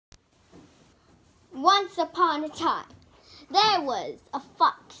Once upon a time, there was a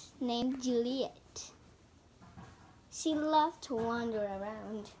fox named Juliet. She loved to wander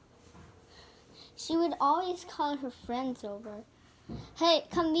around. She would always call her friends over. Hey,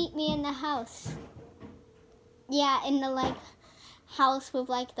 come meet me in the house. Yeah, in the house with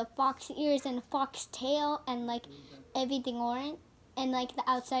the fox ears and the fox tail and everything orange and the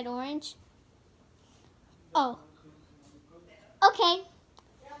outside orange. Oh. Okay.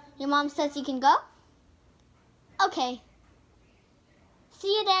 Your mom says you can go? Okay. See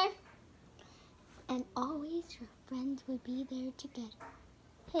you there. And always your friends would be there together.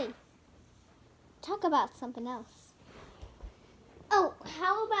 Hey, talk about something else. Oh,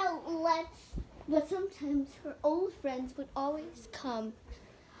 how about but sometimes her old friends would always come.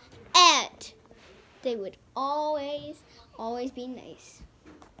 And they would always be nice.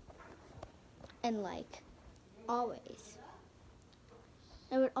 And always.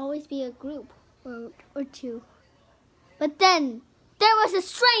 There would always be a group or two. But then there was a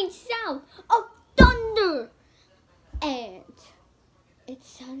strange sound of thunder. And it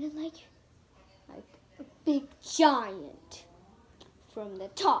sounded like a big giant from the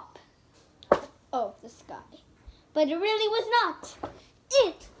top of the sky. But it really was not.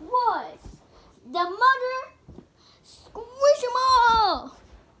 It was the mother SquishMellow.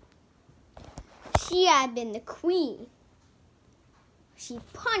 She had been the queen. She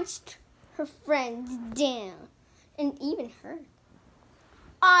punched her friends down, and even her.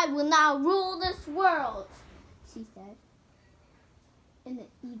 I will now rule this world, she said, in an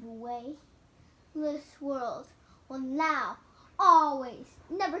evil way. This world will now always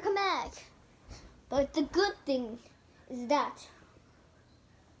never come back. But the good thing is that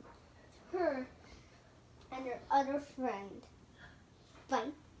her and her other friend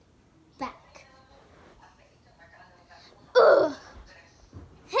fight back. Ugh!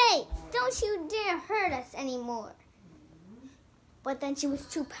 Hey, don't you dare hurt us anymore. But then she was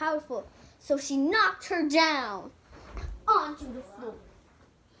too powerful, so she knocked her down onto the floor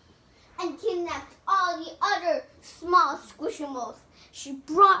and kidnapped all the other small SquishMellows. She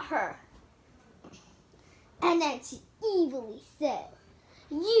brought her. And then she evilly said,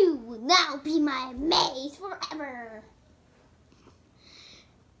 "You will now be my maid forever."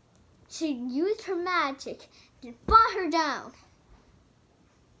 She used her magic and fought her down.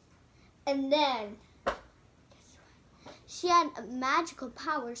 And then she had magical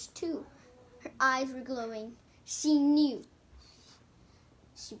powers too. Her eyes were glowing. She knew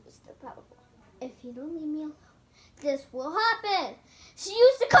she was the powerful. If you don't leave me alone, this will happen. She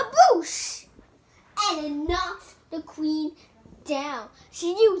used a kaboosh. And it knocked the queen down.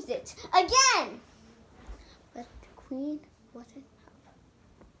 She used it again. But the queen wasn't powerful.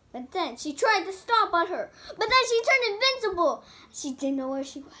 But then she tried to stomp on her. But then she turned invincible. She didn't know where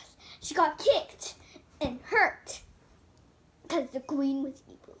she was. She got kicked and hurt because the queen was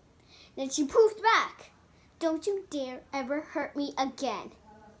evil. Then she poofed back. Don't you dare ever hurt me again.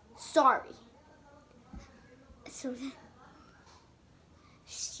 Sorry. So then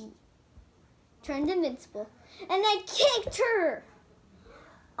she turned invincible, and I kicked her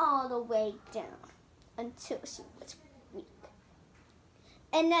all the way down until she was weak.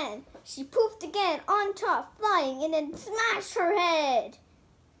 And then she poofed again on top, flying, and then smashed her head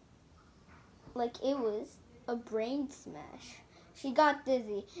like it was a brain smash. She got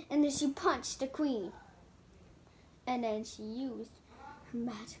dizzy, and then she punched the queen. And then she used her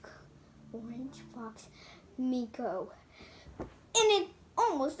magical orange fox Miko, and it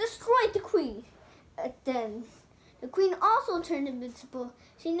almost destroyed the queen. Then the queen also turned invincible.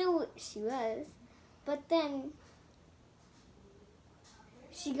 She knew what she was, but then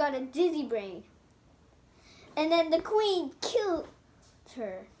she got a dizzy brain. And then the queen killed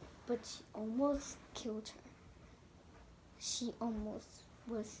her, but she almost killed her. She almost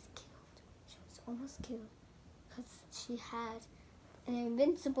was killed. She was almost killed because she had an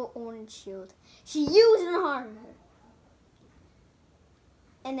invincible orange shield. She used it on her.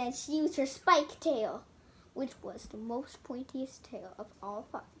 And then she used her spike tail, which was the most pointiest tail of all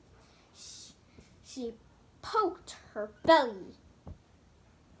five. She poked her belly.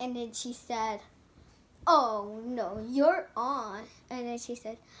 And then she said, "Oh no, you're on." And then she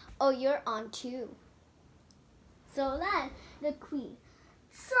said, "Oh, you're on too." So then the queen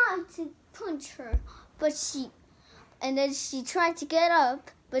tried to punch her, and then she tried to get up,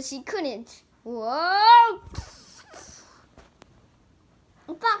 but she couldn't. Whoa!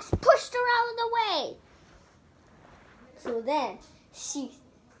 The fox pushed her out of the way. So then she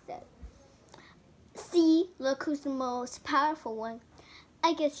said, "See, look who's the most powerful one.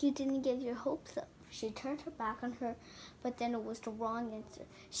 I guess you didn't get your hopes up." She turned her back on her, but then it was the wrong answer.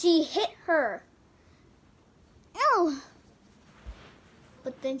 She hit her no!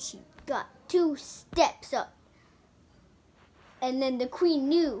 But then she got 2 steps up. And then the queen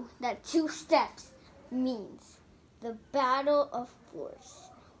knew that 2 steps means the battle of force,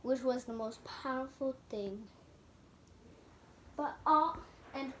 which was the most powerful thing. But all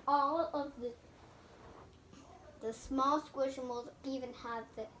of the small SquishMellows even have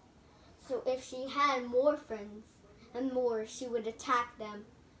it. So if she had more friends and more, she would attack them,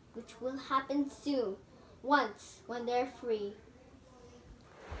 which will happen soon, once when they're free.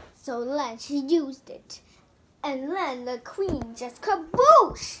 So then she used it. And then the queen just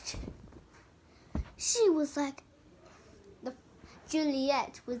kabooshed! She was like,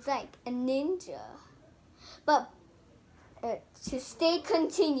 Juliet was like a ninja. But to stay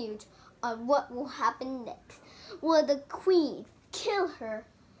continued on what will happen next, will the queen kill her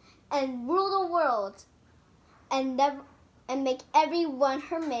and rule the world and make everyone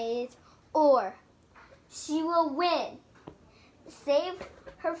her maid, or she will win, save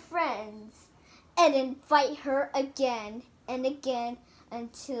her friends, and then fight her again and again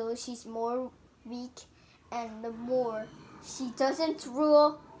until she's more weak and the more she doesn't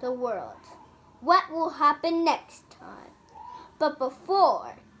rule the world. What will happen next time? But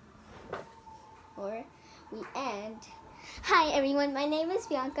before we end, hi everyone, my name is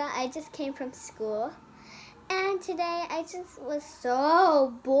Bianca. I just came from school. And today I just was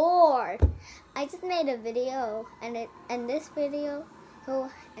so bored. I just made a video, and this video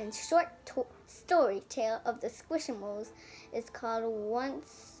and short story tale of the SquishMellows is called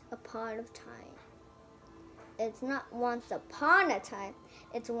Once Upon a Time. It's not once upon a time,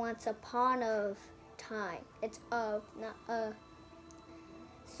 it's once upon a time. It's of, not a.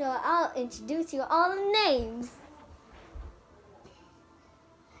 So I'll introduce you all the names.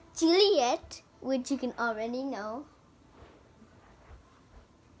 Juliet, which you can already know.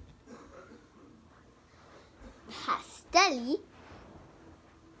 Pastelli.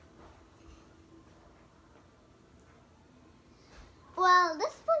 Well,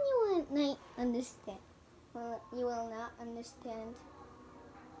 this one you will not understand. Well, you will not understand.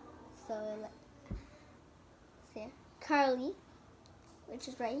 So, see, Carly, which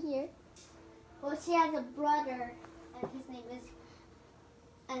is right here. Well, she has a brother,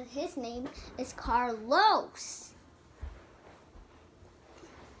 and his name is Carlos.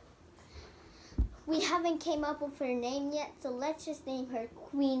 We haven't came up with her name yet, so let's just name her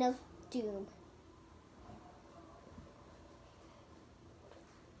Queen of Doom.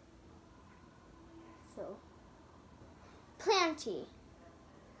 So, Planty,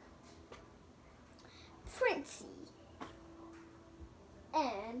 Princey,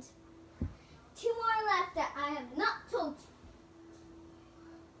 and 2 more left that I have not told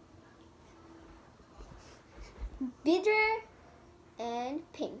you. Bitter and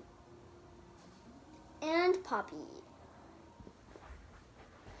Pink and Poppy.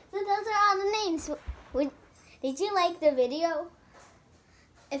 So those are all the names. Did you like the video?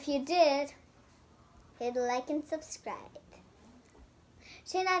 If you did, hit like and subscribe.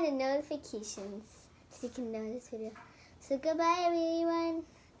 Turn on the notifications so you can know this video. So goodbye everyone.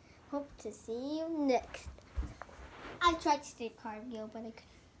 Hope to see you next. I tried to do cardio, but I couldn't.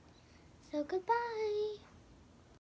 So goodbye.